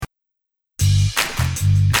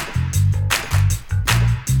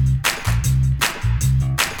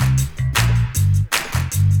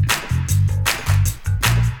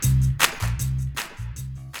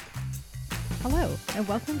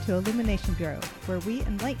welcome to Illumination Bureau, where we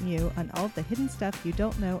enlighten you on all of the hidden stuff you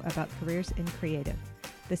don't know about careers in creative.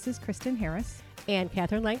 This is Kristen Harris. And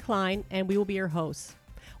Catherine Lang Klein, and we will be your hosts.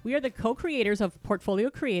 We are the co-creators of Portfolio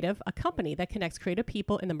Creative, a company that connects creative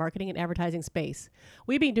people in the marketing and advertising space.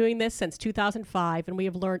 We've been doing this since 2005, and we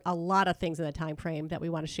have learned a lot of things in that time frame that we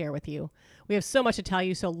want to share with you. We have so much to tell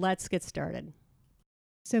you, so let's get started.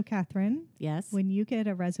 So, Catherine, Yes? when you get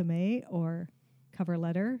a resume or cover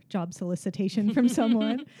letter, job solicitation from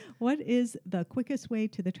someone, what is the quickest way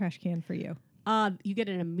to the trash can for you? You get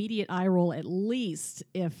an immediate eye roll, at least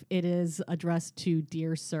if it is addressed to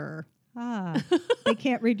Dear Sir. They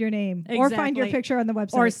can't read your name or find your picture on the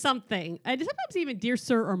website. Or something. And sometimes even Dear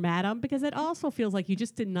Sir or Madam, because it also feels like you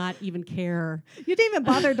just did not even care. You didn't even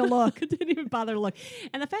bother to look. Didn't even bother to look.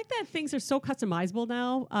 And the fact that things are so customizable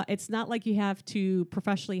now, it's not like you have to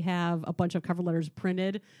professionally have a bunch of cover letters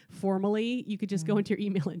printed formally. You could just go into your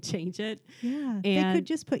email and change it. Yeah, And they could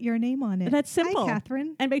just put your name on it. That's simple. Hi,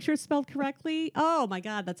 Catherine. And make sure it's spelled correctly. Oh my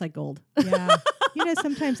God, that's like gold. Yeah.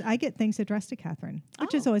 Sometimes I get things addressed to Catherine,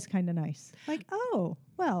 which is always kind of nice. Like, oh,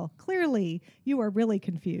 well, clearly you are really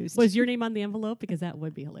confused. Was your name on the envelope? Because that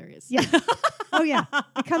would be hilarious. Yeah. Oh, yeah.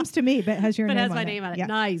 It comes to me, but it has your but name it has on my it. name on it. Yeah.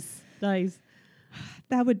 Nice.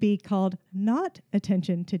 That would be called not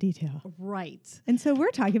attention to detail. Right. And so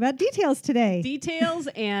we're talking about details today. Details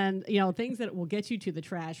and, things that will get you to the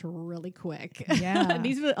trash really quick. Yeah.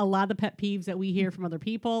 These are a lot of the pet peeves that we hear from other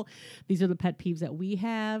people. These are the pet peeves that we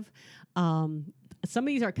have. Some of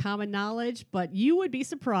these are common knowledge, but you would be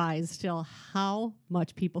surprised still how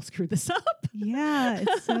much people screw this up. Yeah,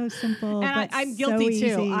 it's so simple. And but I'm guilty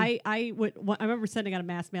so too. easy. I remember sending out a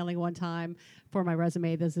mass mailing one time for my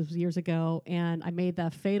resume. This was years ago, and I made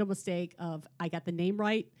the fatal mistake of I got the name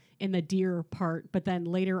right in the Dear part, but then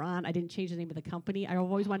later on I didn't change the name of the company. I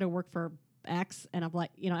always wanted to work for X, and I'm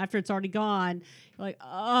like, after it's already gone, you're like,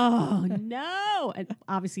 oh no. And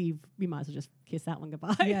obviously you might as well just kiss that one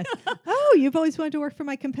goodbye. Yes. Oh, you've always wanted to work for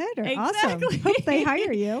my competitor. Exactly. Awesome. Hope they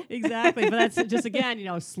hire you. Exactly. But that's just, again,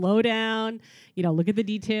 slow down, look at the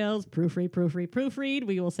details, proofread.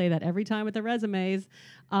 We will say that every time with the resumes.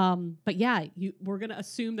 But yeah, we're going to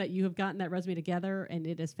assume that you have gotten that resume together and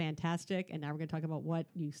it is fantastic. And now we're going to talk about what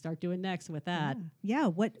you start doing next with that. Yeah.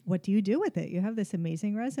 What do you do with it? You have this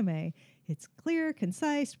amazing resume. It's clear,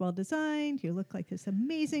 concise, well designed. You look like this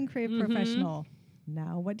amazing creative professional.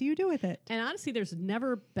 Now, what do you do with it? And honestly, there's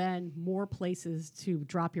never been more places to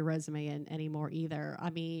drop your resume in anymore either.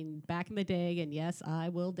 I mean, back in the day, and yes, I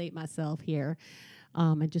will date myself here,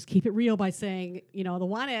 and just keep it real by saying, the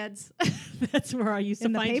want ads, that's where I used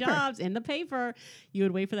to find jobs in the paper. You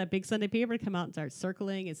would wait for that big Sunday paper to come out and start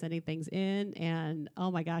circling and sending things in. And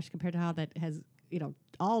oh my gosh, compared to how that has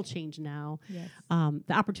all changed now. Yes.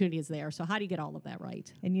 The opportunity is there. So how do you get all of that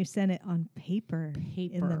right? And you sent it on paper.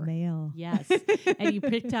 In the mail. Yes. And you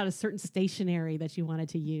picked out a certain stationery that you wanted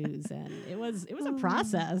to use. And it was a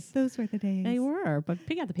process. Those were the days. They were. But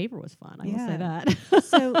picking out the paper was fun. I will say that.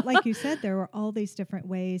 So like you said, there were all these different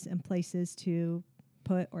ways and places to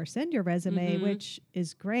put or send your resume, which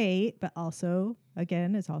is great, but also,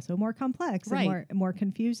 again, is also more complex and more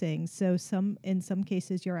confusing. So in some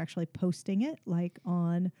cases, you're actually posting it like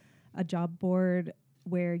on a job board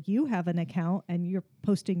where you have an account and you're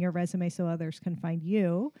posting your resume so others can find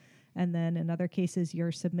you. And then in other cases,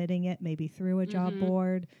 you're submitting it maybe through a job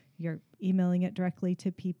board. You're emailing it directly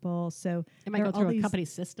to people. So it might go through a company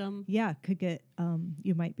system. Yeah, could get,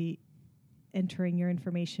 you might be entering your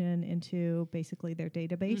information into basically their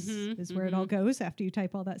database is where it all goes after you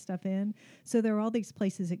type all that stuff in. So there are all these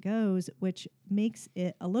places it goes, which makes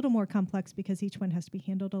it a little more complex because each one has to be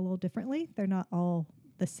handled a little differently. They're not all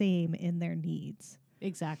the same in their needs.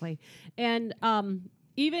 Exactly. And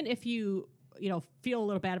even if you, feel a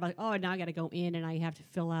little bad about, now I got to go in and I have to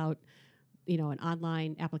fill out, an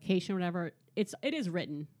online application or whatever, it is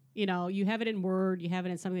written. You have it in Word, you have it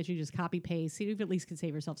in something that you just copy paste. You at least can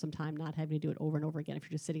save yourself some time not having to do it over and over again if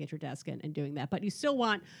you're just sitting at your desk and doing that. But you still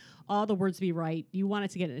want all the words to be right. You want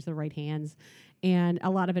it to get into the right hands. And a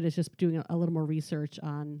lot of it is just doing a little more research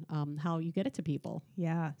on how you get it to people.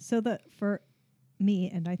 Yeah. So for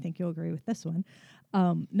me, and I think you'll agree with this one,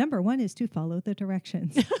 number one is to follow the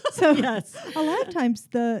directions. So yes. A lot of times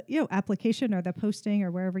the application or the posting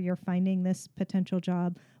or wherever you're finding this potential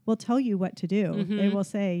job will tell you what to do. They will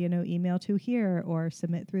say, email to here or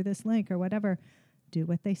submit through this link or whatever. Do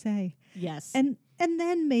what they say. Yes. And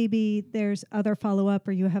then maybe there's other follow-up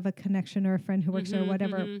or you have a connection or a friend who works there or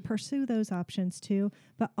whatever. Pursue those options too,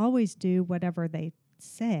 but always do whatever they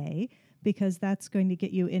say because that's going to get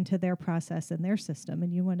you into their process and their system.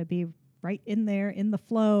 And you want to be right in there in the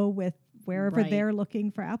flow with wherever they're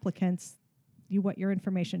looking for applicants You want your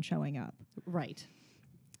information showing up. Right.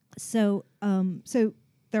 So,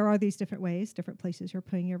 there are these different ways, different places you're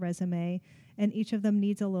putting your resume, and each of them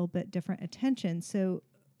needs a little bit different attention. So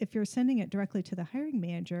if you're sending it directly to the hiring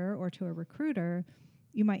manager or to a recruiter,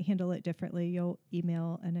 you might handle it differently. You'll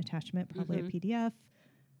email an attachment, probably a PDF,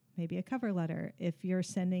 maybe a cover letter. If you're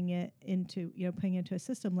sending it into, putting it into a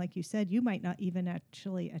system, like you said, you might not even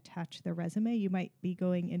actually attach the resume. You might be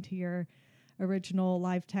going into your original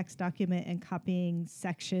live text document and copying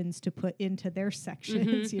sections to put into their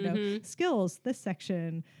sections, skills, this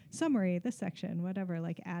section, summary, this section, whatever,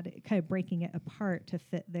 like kind of breaking it apart to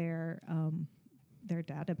fit their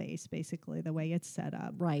database, basically, the way it's set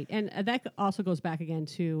up. Right. And that also goes back again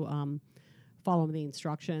to following the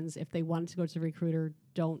instructions. If they want to go to the recruiter,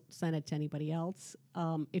 don't send it to anybody else.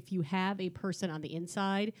 If you have a person on the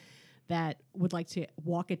inside that would like to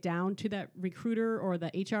walk it down to that recruiter or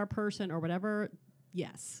the HR person or whatever,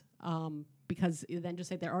 yes. Because then just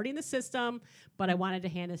say they're already in the system, but I wanted to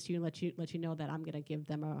hand this to you and let you know that I'm going to give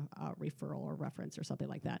them a referral or reference or something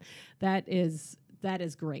like that. That is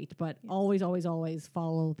great, but always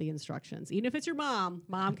follow the instructions. Even if it's your mom,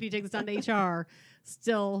 can you take this down to HR?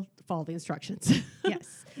 Still follow the instructions.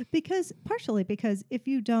 Yes, partially because if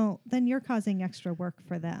you don't, then you're causing extra work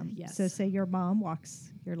for them. Yes. So say your mom walks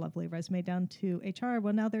your lovely resume down to HR.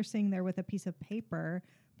 Well, now they're sitting there with a piece of paper,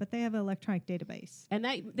 but they have an electronic database. And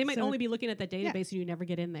they might only be looking at that database and you never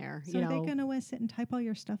get in there. So are they going to sit and type all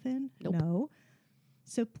your stuff in? Nope. No.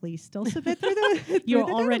 So please still submit through the You're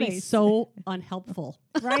the already database. So unhelpful.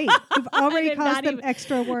 Right. You've already caused them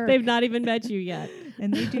extra work. They've not even met you yet.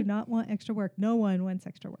 And they do not want extra work. No one wants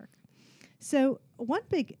extra work. So one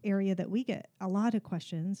big area that we get a lot of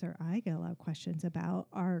questions, or I get a lot of questions about,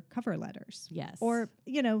 are cover letters. Yes. Or, /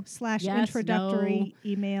 introductory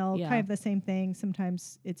email, Yeah. kind of the same thing.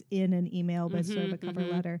 Sometimes it's in an email, but it's sort of a cover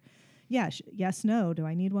letter. Yeah, yes, no. Do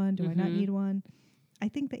I need one? Do I not need one? I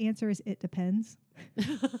think the answer is it depends,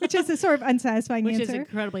 which is a sort of unsatisfying answer. Which is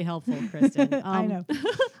incredibly helpful, Kristen. I know.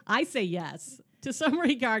 I say yes to some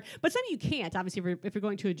regard, but some you can't. Obviously, if you're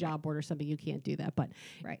going to a job board or something, you can't do that. But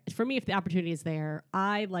for me, if the opportunity is there,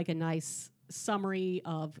 I like a nice summary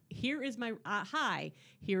of here is my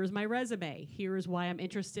here is my resume. Here is why I'm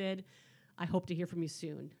interested. I hope to hear from you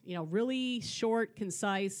soon. Really short,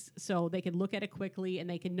 concise, so they can look at it quickly and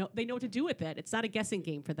they know what to do with it. It's not a guessing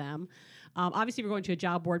game for them. Obviously, if you're going to a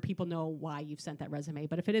job board, people know why you've sent that resume.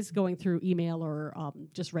 But if it is going through email or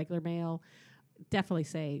just regular mail, definitely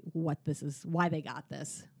say what this is, why they got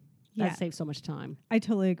this. That saves so much time. I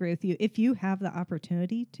totally agree with you. If you have the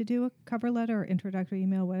opportunity to do a cover letter or introductory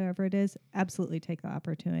email, whatever it is, absolutely take the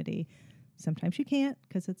opportunity. Sometimes you can't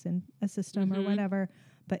because it's in a system or whatever.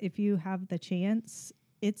 But if you have the chance,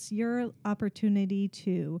 it's your opportunity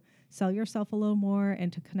to sell yourself a little more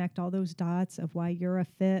and to connect all those dots of why you're a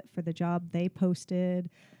fit for the job they posted.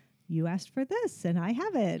 You asked for this and I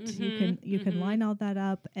have it. You can line all that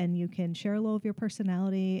up and you can share a little of your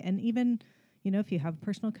personality. And even, if you have a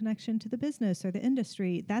personal connection to the business or the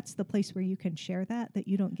industry, that's the place where you can share that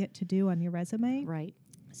you don't get to do on your resume. Right.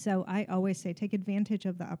 So I always say take advantage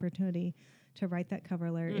of the opportunity to write that cover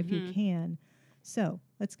letter if you can. So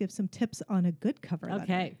let's give some tips on a good cover letter.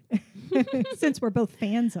 Okay. Since we're both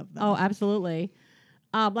fans of them. Oh, absolutely.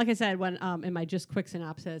 Like I said, when in my just quick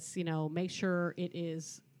synopsis, make sure it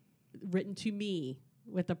is written to me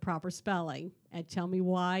with the proper spelling and tell me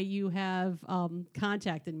why you have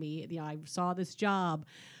contacted me. I saw this job.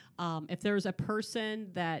 If there's a person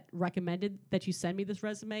that recommended that you send me this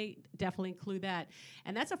resume, definitely include that.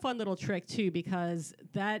 And that's a fun little trick, too, because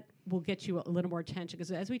that will get you a little more attention.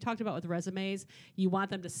 Because as we talked about with resumes, you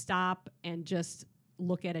want them to stop and just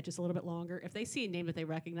look at it just a little bit longer. If they see a name that they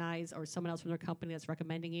recognize or someone else from their company that's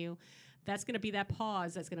recommending you, that's going to be that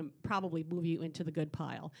pause that's going to probably move you into the good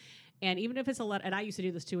pile. And even if it's a letter, and I used to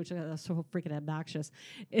do this too, which is so freaking obnoxious,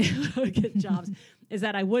 get jobs, is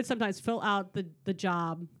that I would sometimes fill out the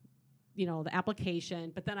job, the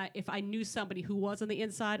application, but then if I knew somebody who was on the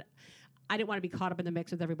inside, I didn't want to be caught up in the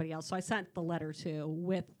mix with everybody else. So I sent the letter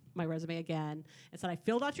with my resume again and said, I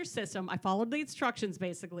filled out your system. I followed the instructions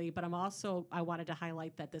basically, but I wanted to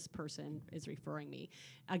highlight that this person is referring me.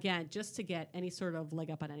 Again, just to get any sort of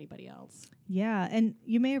leg up on anybody else. Yeah. And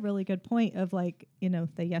you made a really good point of the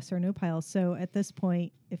yes or no pile. So at this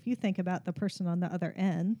point, if you think about the person on the other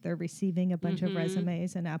end, they're receiving a bunch of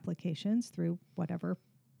resumes and applications through whatever,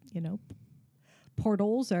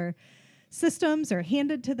 portals or systems are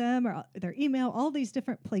handed to them or their email, all these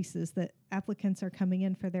different places that applicants are coming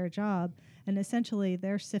in for their job. And essentially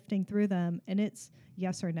they're sifting through them and it's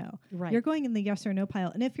yes or no. Right. You're going in the yes or no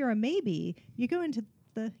pile. And if you're a maybe, you go into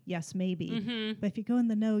the yes, maybe. Mm-hmm. But if you go in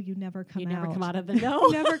the no, you never come out. You never come out of the no.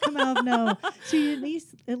 You never come out of no. So you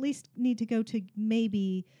at least need to go to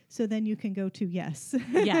maybe, so then you can go to yes.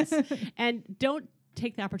 Yes. And don't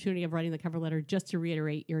take the opportunity of writing the cover letter just to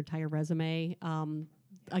reiterate your entire resume.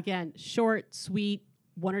 Again, short, sweet,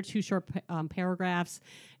 1 or 2 short paragraphs.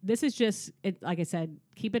 This is just, like I said,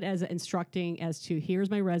 keep it as instructing as to here's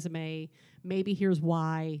my resume, maybe here's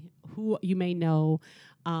why, who you may know,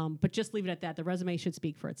 but just leave it at that. The resume should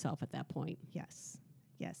speak for itself at that point. Yes.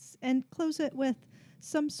 And close it with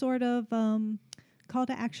some sort of call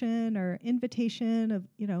to action or invitation of,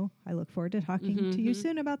 I look forward to talking to you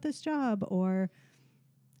soon about this job, or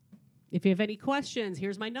if you have any questions,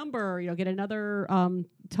 here's my number. Get another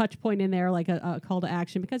touch point in there, like a call to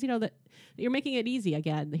action, because that you're making it easy.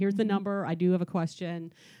 Again, here's the number. I do have a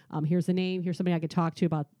question. Here's the name. Here's somebody I could talk to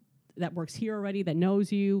about that works here already, that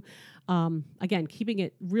knows you. Again, keeping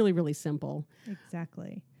it really, really simple.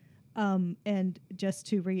 Exactly. And just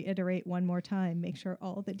to reiterate one more time, make sure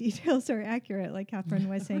all the details are accurate, like Catherine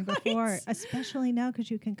was saying before, especially now because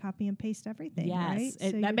you can copy and paste everything. Yes,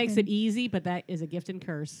 right? That makes it easy, but that is a gift and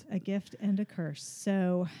curse. A gift and a curse.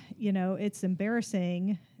 So, it's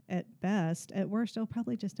embarrassing at best. At worst, it'll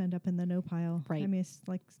probably just end up in the no pile. Right. I mean, it's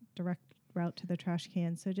like direct route to the trash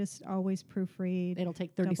can. So just always proofread. It'll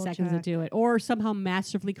take 30 seconds to do it. Or somehow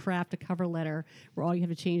masterfully craft a cover letter where all you have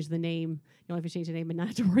to change the name. You only have to change the name and not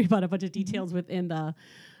have to worry about a bunch of details within the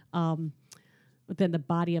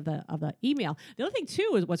body of the email. The other thing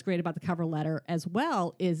too is what's great about the cover letter as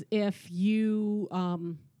well is if you I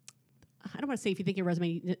don't want to say if you think your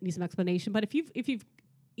resume needs some explanation, but if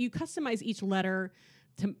you customize each letter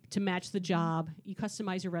to match the job, you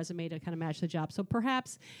customize your resume to kind of match the job. So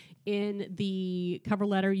perhaps in the cover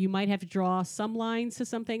letter, you might have to draw some lines to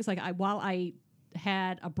some things. Like while I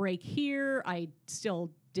had a break here, I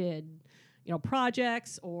still did,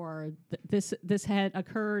 projects, or this had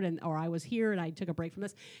occurred, or I was here and I took a break from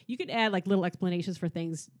this. You could add like little explanations for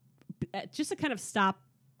things, just to kind of stop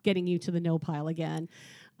getting you to the no pile again.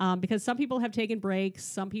 Because some people have taken breaks,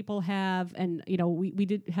 some people have, and we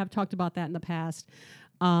did have talked about that in the past.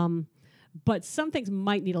 But some things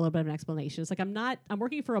might need a little bit of an explanation. It's like I'm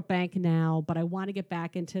working for a bank now, but I want to get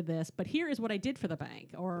back into this. But here is what I did for the bank,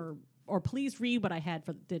 or please read what I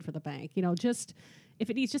did for the bank. Just if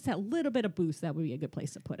it needs just that little bit of boost, that would be a good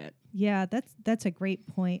place to put it. Yeah, that's a great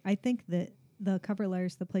point. I think that the cover letter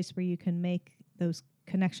is the place where you can make those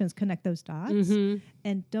connections, connect those dots,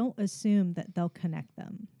 and don't assume that they'll connect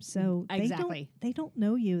them. So they don't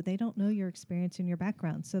know you. They don't know your experience and your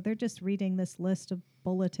background. So they're just reading this list of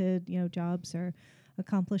bulleted, jobs or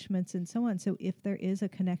accomplishments and so on. So if there is a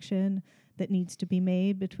connection that needs to be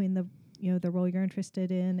made between the, the role you're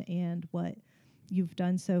interested in and what you've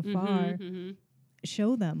done so far,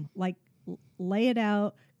 show them, like lay it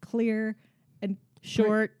out clear and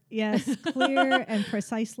short. Yes, clear and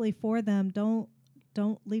precisely for them. Don't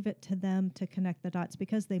leave it to them to connect the dots,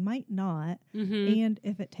 because they might not. And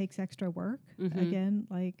if it takes extra work, again,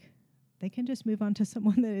 like they can just move on to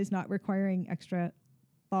someone that is not requiring extra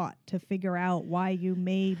thought to figure out why you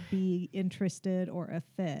may be interested or a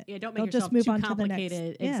fit. Yeah, don't make yourself just move too on complicated.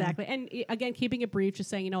 To the next, exactly. And again, keeping it brief, just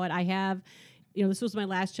saying, you know what, I have, this was my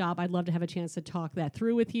last job. I'd love to have a chance to talk that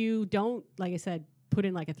through with you. Don't, like I said, put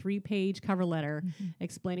in like a 3-page cover letter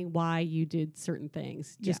explaining why you did certain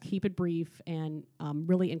things. Just keep it brief and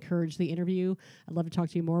really encourage the interview. I'd love to talk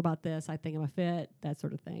to you more about this. I think I'm a fit, that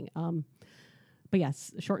sort of thing. But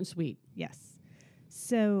yes, short and sweet. Yes.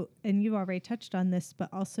 So, and you already touched on this, but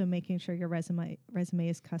also making sure your resume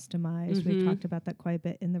is customized. We talked about that quite a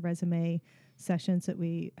bit in the resume sessions that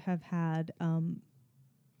we have had.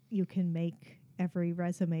 You can make every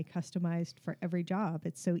resume customized for every job.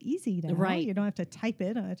 It's so easy now. Right. You don't have to type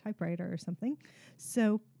it on a typewriter or something.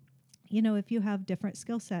 So, if you have different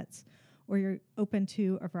skill sets, or you're open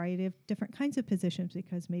to a variety of different kinds of positions,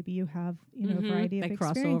 because maybe you have, a variety of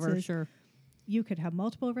experiences. Crossover, sure. You could have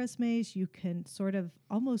multiple resumes. You can sort of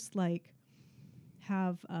almost like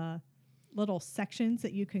have little sections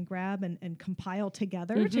that you can grab and compile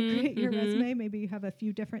together to create your resume. Maybe you have a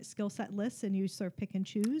few different skill set lists and you sort of pick and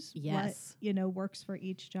choose what, works for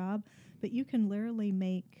each job. But you can literally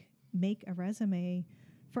make a resume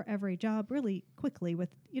for every job really quickly with,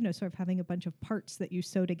 sort of having a bunch of parts that you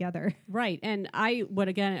sew together. Right. And I would,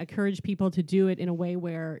 again, encourage people to do it in a way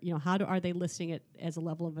where, are they listing it as a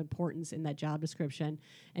level of importance in that job description,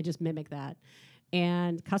 and just mimic that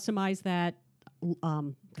and customize that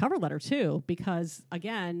cover letter too, because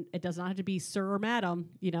again, it does not have to be sir or madam,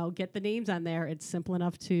 get the names on there. It's simple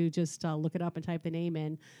enough to just look it up and type the name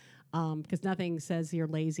in. because nothing says you're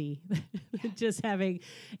lazy. Just having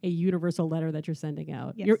a universal letter that you're sending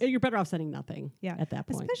out. Yes. You're better off sending nothing at that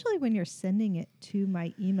point. Especially when you're sending it to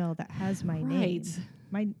my email that has my name.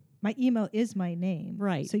 My email is my name.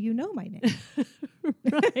 Right. So you know my name.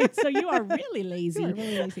 Right. So you are really lazy. You are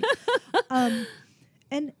really lazy.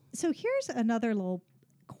 And so here's another little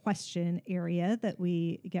question area that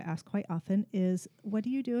we get asked quite often is, what do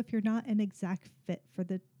you do if you're not an exact fit for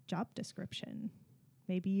the job description?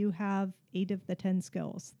 Maybe you have 8 of the 10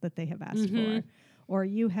 skills that they have asked for, or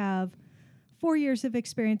you have 4 years of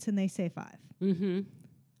experience and they say 5.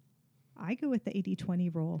 I go with the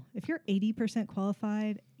 80-20 rule. If you're 80%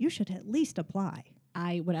 qualified, you should at least apply.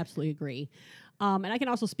 I would absolutely agree. And I can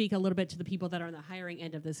also speak a little bit to the people that are on the hiring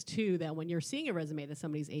end of this too, that when you're seeing a resume that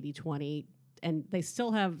somebody's 80-20 and they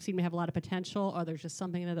still seem to have a lot of potential, or there's just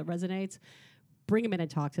something that resonates, bring them in and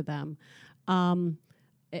talk to them.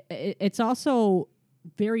 It's also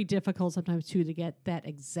very difficult sometimes too to get that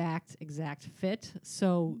exact fit.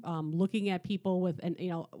 So looking at people with, and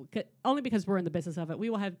only because we're in the business of it, we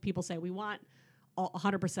will have people say we want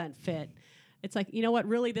 100% fit. It's like, you know what,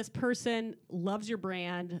 really this person loves your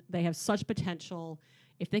brand. They have such potential.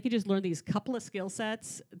 If they could just learn these couple of skill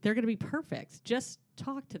sets, they're going to be perfect. Just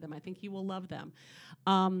talk to them. I think you will love them.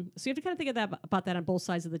 So you have to kind of think of about that on both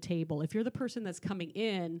sides of the table. If you're the person that's coming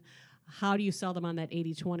in, how do you sell them on that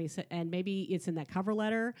 80-20? And maybe it's in that cover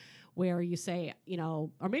letter where you say, or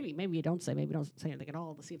maybe you don't say anything at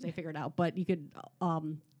all to see if they figure it out. But you could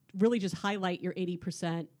really just highlight your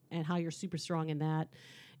 80% and how you're super strong in that,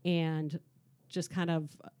 and just kind of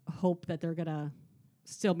hope that they're going to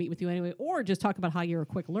still meet with you anyway, or just talk about how you're a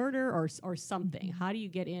quick learner or something. How do you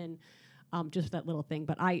get in just that little thing?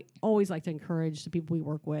 But I always like to encourage the people we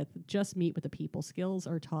work with, just meet with the people. Skills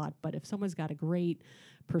are taught, but if someone's got a great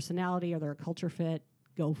personality or they're a culture fit,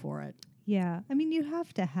 go for it. Yeah. I mean, you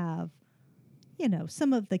have to have,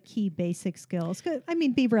 some of the key basic skills. I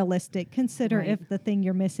mean, be realistic. Consider if the thing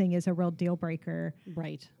you're missing is a real deal breaker.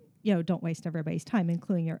 Right. Don't waste everybody's time,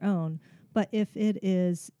 including your own. But if it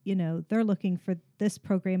is, they're looking for this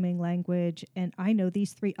programming language and I know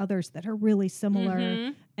these 3 others that are really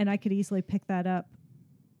similar and I could easily pick that up,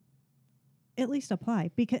 at least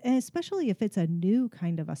apply. And especially if it's a new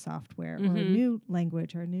kind of a software or a new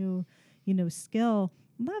language or a new, skill.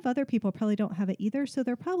 A lot of other people probably don't have it either. So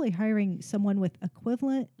they're probably hiring someone with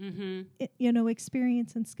equivalent,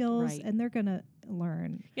 experience and skills, and they're going to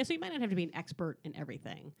learn. Yeah, so you might not have to be an expert in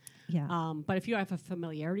everything. Yeah. But if you have a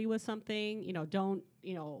familiarity with something, don't,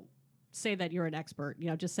 say that you're an expert.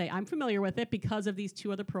 Just say, I'm familiar with it because of these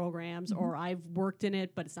 2 other programs, or I've worked in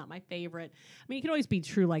it, but it's not my favorite. I mean, you can always be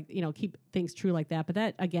true, keep things true like that. But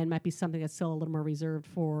that, again, might be something that's still a little more reserved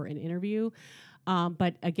for an interview.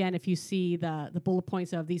 But again, if you see the bullet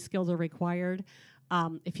points of these skills are required,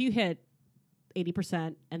 if you hit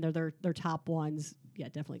 80% and they're their top ones, yeah,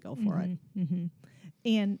 definitely go for it.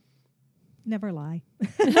 And never lie.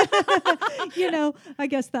 I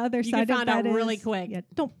guess the other side of that is really quick. Yeah,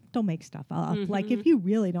 don't make stuff up. Like if you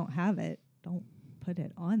really don't have it, don't put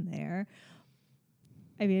it on there.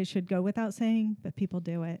 I mean, it should go without saying, but people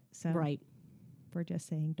do it. So we're just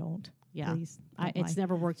saying don't. Yeah, please it's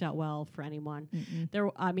never worked out well for anyone.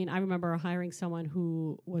 I remember hiring someone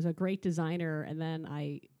who was a great designer, and then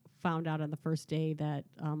I found out on the first day that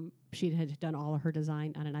she had done all of her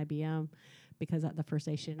design on an IBM, because the first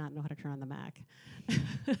day she did not know how to turn on the Mac.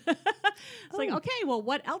 It's like, okay, well,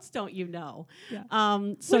 what else don't you know? Yeah.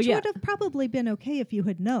 So which would have probably been okay if you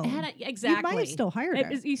had known. Exactly. You might have still hired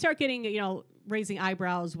her. You start getting, raising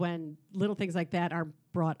eyebrows when little things like that are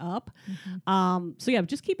brought up. So yeah,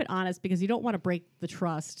 just keep it honest, because you don't want to break the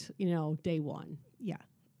trust, day one. Yeah,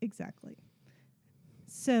 exactly.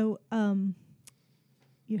 So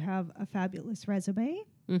you have a fabulous resume.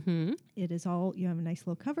 It is all, you have a nice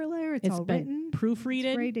little cover letter. It's all written.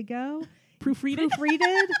 Proofreaded. It's ready to go. Proofread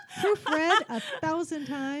 1,000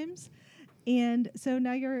 times. And so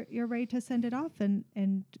now you're ready to send it off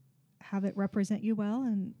and have it represent you well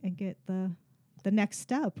and get the next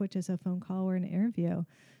step, which is a phone call or an interview.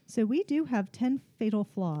 So we do have 10 fatal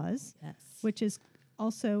flaws, which is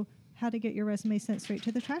also how to get your resume sent straight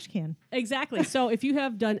to the trash can. Exactly. So if you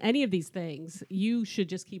have done any of these things, you should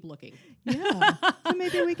just keep looking. Yeah. So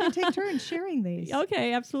maybe we can take turns sharing these.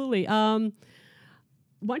 Okay, absolutely. Why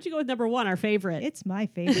don't you go with number 1, our favorite? It's my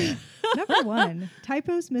favorite. Number 1,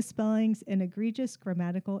 typos, misspellings, and egregious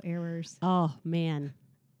grammatical errors. Oh, man.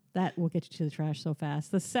 That will get you to the trash so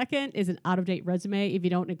fast. The second is an out-of-date resume. If you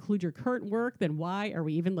don't include your current work, then why are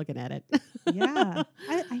we even looking at it? Yeah.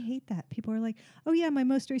 I hate that. People are like, oh, yeah, my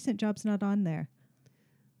most recent job's not on there.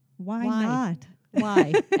 Why not?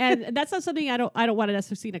 Why? And that's not something I don't want to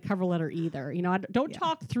necessarily see in a cover letter either. You know, don't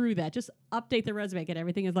talk through that. Just update the resume. Get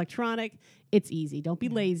everything electronic. It's easy. Don't be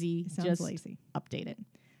lazy. It sounds just lazy. Update it.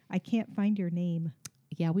 I can't find your name.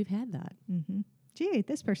 Yeah, we've had that. Mm-hmm. Gee,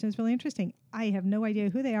 this person is really interesting. I have no idea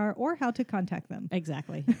who they are or how to contact them.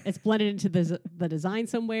 Exactly. It's blended into the design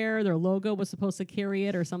somewhere. Their logo was supposed to carry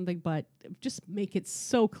it or something, but just make it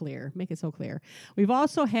so clear. Make it so clear. We've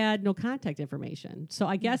also had no contact information. So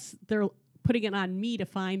I guess they're putting it on me to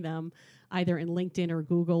find them either in LinkedIn or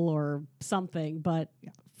Google or something, but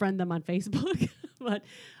friend them on Facebook. But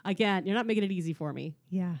again, you're not making it easy for me.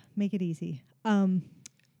 Yeah, make it easy.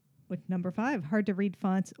 With number 5, hard to read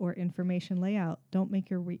fonts or information layout. Don't make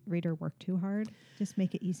your reader work too hard. Just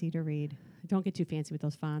make it easy to read. Don't get too fancy with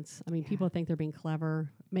those fonts. I mean, people think they're being clever.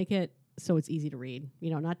 Make it so it's easy to read.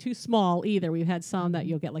 You know, not too small either. We've had some that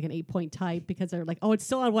you'll get like an 8-point type because they're like, oh, it's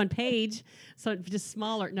still on one page, so it's just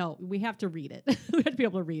smaller. No, we have to read it. We have to be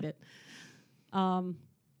able to read it.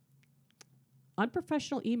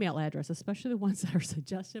 Unprofessional email address, especially the ones that are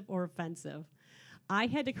suggestive or offensive. I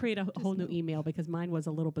had to create a whole new email because mine was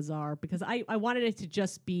a little bizarre because I wanted it to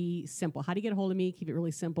just be simple. How do you get a hold of me? Keep it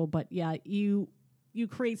really simple. But yeah, you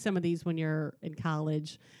create some of these when you're in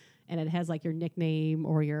college and it has like your nickname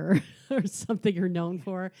or your or something you're known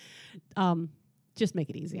for. Just make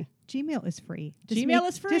it easy. Gmail is free. Gmail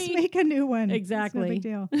is free. Just make a new one. Exactly. It's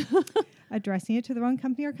no big deal. Addressing it to the wrong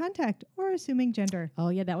company or contact or assuming gender. Oh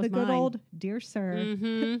yeah, that was the mine. good old dear sir.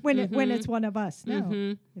 Mm-hmm, when it's one of us.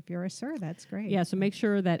 No, if you're a sir, that's great. Yeah, so make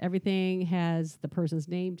sure that everything has the person's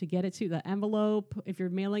name to get it to the envelope. If you're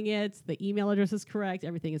mailing it, the email address is correct.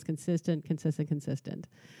 Everything is consistent.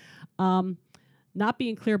 Not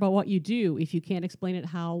being clear about what you do. If you can't explain it,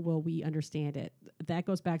 how will we understand it? That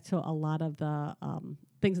goes back to a lot of the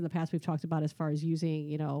things in the past we've talked about as far as using,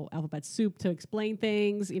 you know, alphabet soup to explain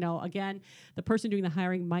things. You know, again, the person doing the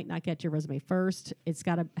hiring might not get your resume first. It's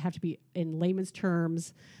got to have to be in layman's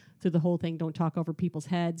terms through the whole thing. Don't talk over people's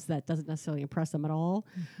heads. That doesn't necessarily impress them at all.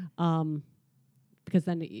 Because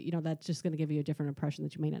then, you know, that's just going to give you a different impression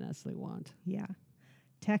that you may not necessarily want. Yeah.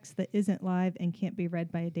 Text that isn't live and can't be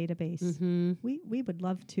read by a database. We would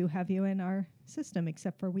love to have you in our system,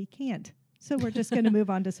 except for we can't. So we're just going to move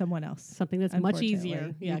on to someone else. Something that's much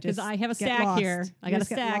easier. Yeah, because I have a stack here. I got a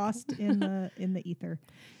stack. Get lost in the ether.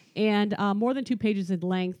 And more than 2 pages in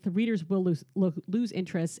length, the readers will lose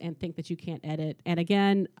interest and think that you can't edit. And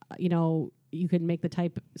again, you know, you can make the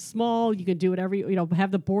type small. You can do whatever, you know, have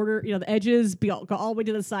the border, you know, the edges go all the way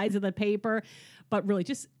to the sides of the paper. But really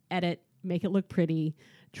just edit, make it look pretty.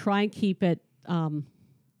 Try and keep it,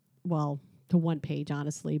 well, to 1 page,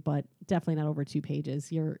 honestly, but definitely not over 2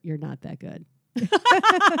 pages. You're not that good.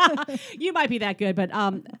 You might be that good, but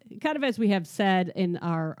kind of as we have said in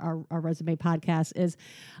our resume podcast is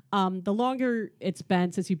the longer it's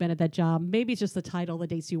been since you've been at that job, maybe it's just the title, the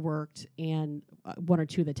dates you worked, and 1 or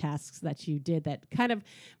 2 of the tasks that you did that kind of,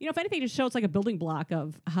 you know, if anything, just shows like a building block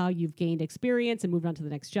of how you've gained experience and moved on to the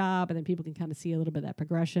next job, and then people can kind of see a little bit of that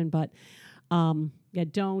progression. But yeah,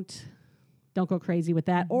 don't go crazy with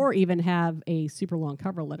that, or even have a super long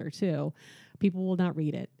cover letter too. People will not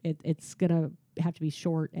read it. It's gonna have to be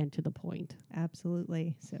short and to the point.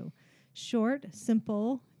 Absolutely. So short,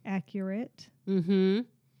 simple, accurate, concise.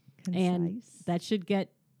 And that should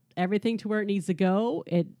get everything to where it needs to go.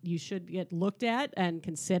 You should get looked at and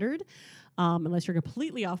considered, unless you're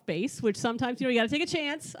completely off base, which sometimes, you know, you got to take a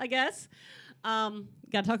chance, I guess. Got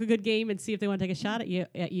to talk a good game and see if they want to take a shot at you.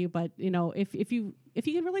 But you know, if you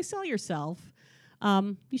can really sell yourself,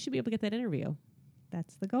 you should be able to get that interview.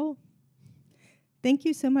 That's the goal. Thank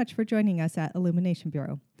you so much for joining us at Illumination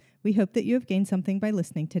Bureau. We hope that you have gained something by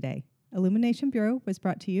listening today. Illumination Bureau was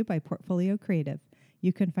brought to you by Portfolio Creative.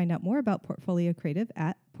 You can find out more about Portfolio Creative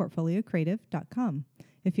at portfoliocreative.com.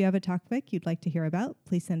 If you have a topic you'd like to hear about,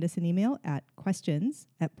 please send us an email at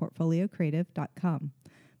questions@portfoliocreative.com.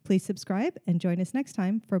 Please subscribe and join us next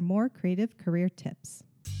time for more creative career tips.